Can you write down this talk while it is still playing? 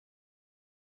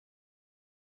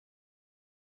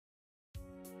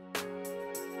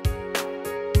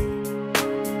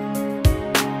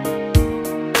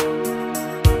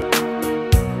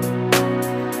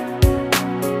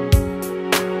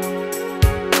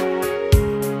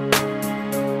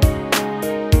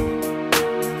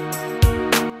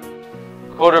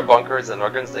is an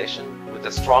organization with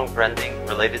a strong branding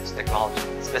related to technology,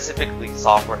 specifically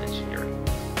software engineering.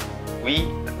 We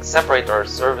separate our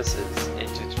services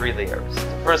into 3 layers.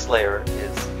 The first layer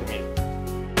is community.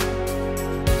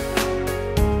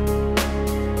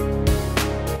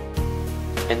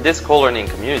 In this co-learning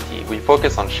community, we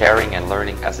focus on sharing and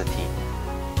learning as a team.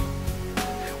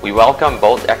 We welcome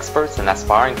both experts and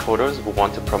aspiring coders who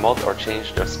want to promote or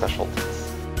change their specialties.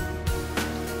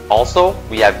 Also,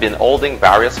 we have been holding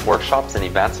various workshops and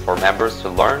events for members to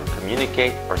learn,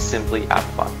 communicate, or simply have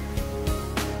fun.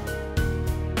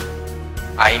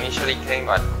 I initially came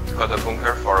at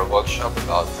Coderbunker for a workshop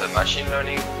about machine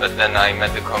learning, but then I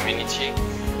met the community.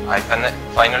 I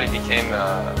finally became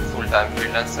a full-time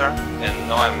freelancer, and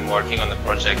now I'm working on a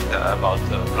project about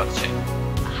blockchain.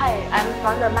 Hi, I'm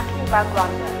from the marketing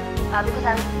background because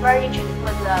I'm very interested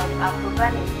with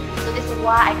programming. So this is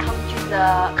why I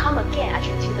come again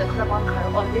to the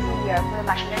Coderbunker on this year for the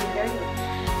machine learning.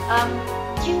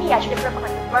 To me, actually, Coderbunker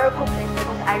is a very cool place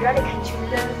because I really can to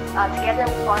learn together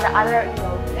from the other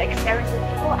experienced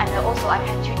people, and also I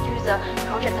can to do the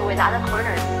project with other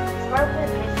coders. It's a very cool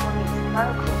place for me. It's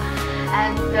very cool,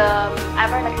 and I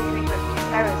very like to do the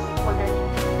experience for learning.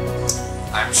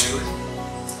 I'm Julie.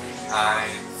 I'm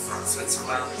from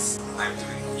Switzerland. I'm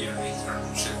doing here an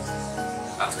internship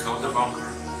at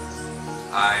Coderbunker.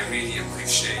 I really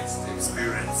appreciate the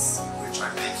experience which I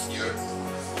make here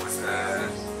with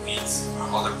meet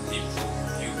other people,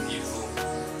 new people,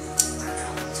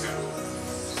 to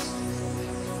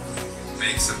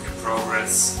make some new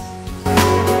progress.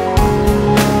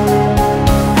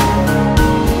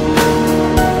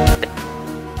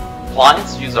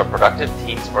 Clients use our productive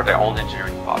teams for their own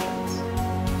engineering projects.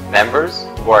 Members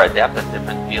who are adept at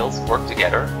different fields work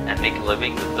together and make a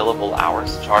living with billable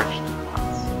hours charged to clients.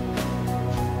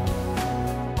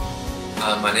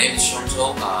 My name is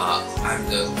Shangzhou. I'm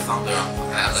the founder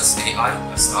of Atlas AI,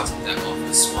 a startup that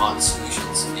offers smart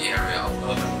solutions in the area of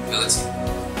urban mobility.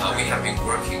 We have been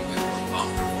working with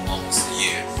Coderbunker for almost a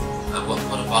year. What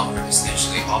Coderbunker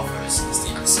essentially offers is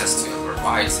the access to a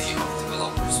variety of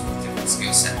developers with different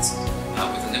skill sets.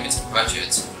 With a limited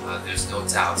budget, there's no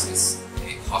doubt it's a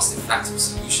cost-effective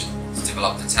solution to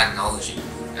develop the technology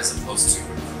as opposed to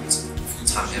recruit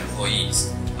full-time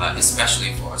employees,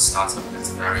 especially for a startup at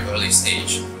a very early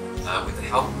stage. With the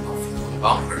help of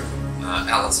Coderbunker,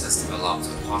 Atlas has developed a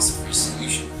cost-free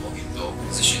solution for indoor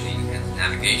positioning and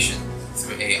navigation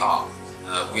through AR.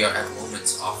 We are at the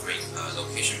moment offering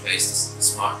location-based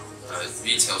smart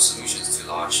retail solutions to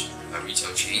large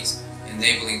retail chains,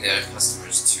 enabling their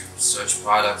customers to search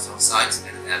products on site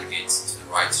and navigate to the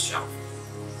right shelf.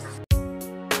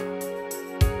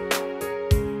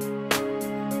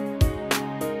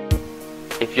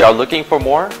 If you are looking for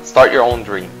more, start your own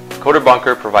dream.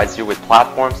 Coderbunker provides you with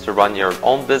platforms to run your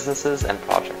own businesses and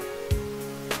projects.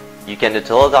 You can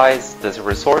utilize the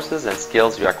resources and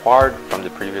skills you acquired from the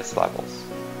previous levels.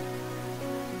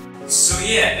 So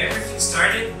yeah, everything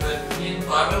started with me and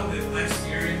Pavel. We went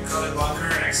here in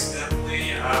Coderbunker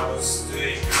accidentally. I was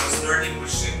learning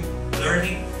machine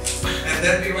learning, and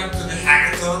then we went to the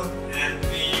hackathon and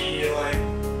we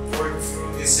worked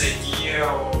through this idea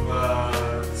of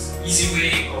easy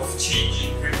way of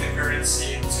changing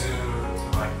cryptocurrency into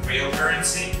real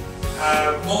currency.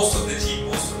 Most of the team,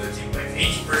 like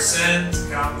 80%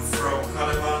 come from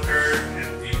Coderbunker,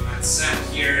 and we met Sam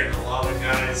here and a lot of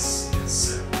guys.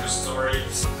 It's a good story.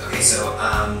 Okay, so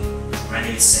my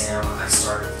name is Sam. I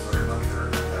started Coderbunker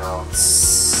about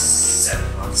 7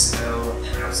 months ago,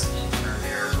 and I was an intern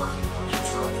there working on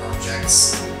internal projects,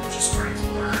 just trying to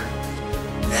learn.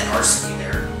 Met RC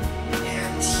there,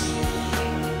 and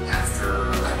after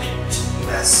I went to the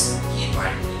US, he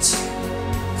invited me to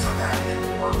come back and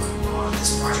work on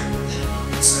this project with him.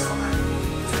 So I'm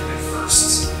doing my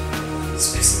first, it's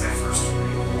basically my first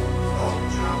real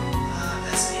development job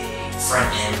as a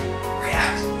front-end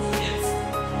React native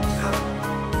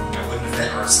developer. I wouldn't have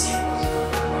met RC if it wasn't for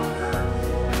Coderbunker. I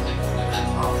wouldn't have met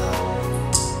Pavel.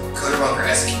 Coderbunker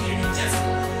as a community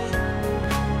definitely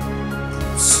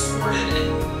supported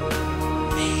and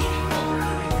made what we're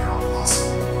doing here all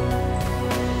possible.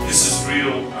 This is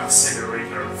real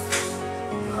accelerator.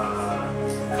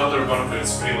 Coderbunker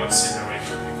is real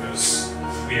accelerator because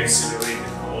we accelerated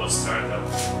all startup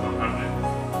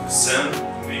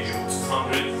 100%, maybe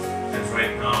 200, and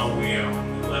right now we are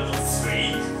on level 3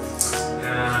 in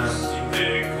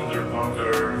the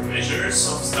Coderbunker measures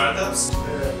of startups. I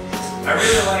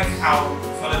really like how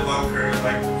Coderbunker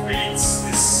creates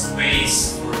this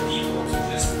space for people to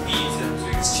just meet and to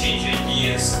exchange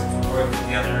ideas and to work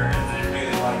together, and I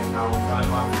really like how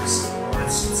Coderbunker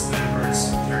supports its members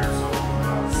in terms of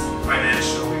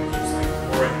financial, it gives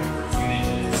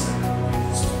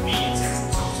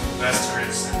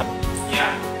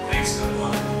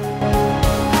Coderbunker.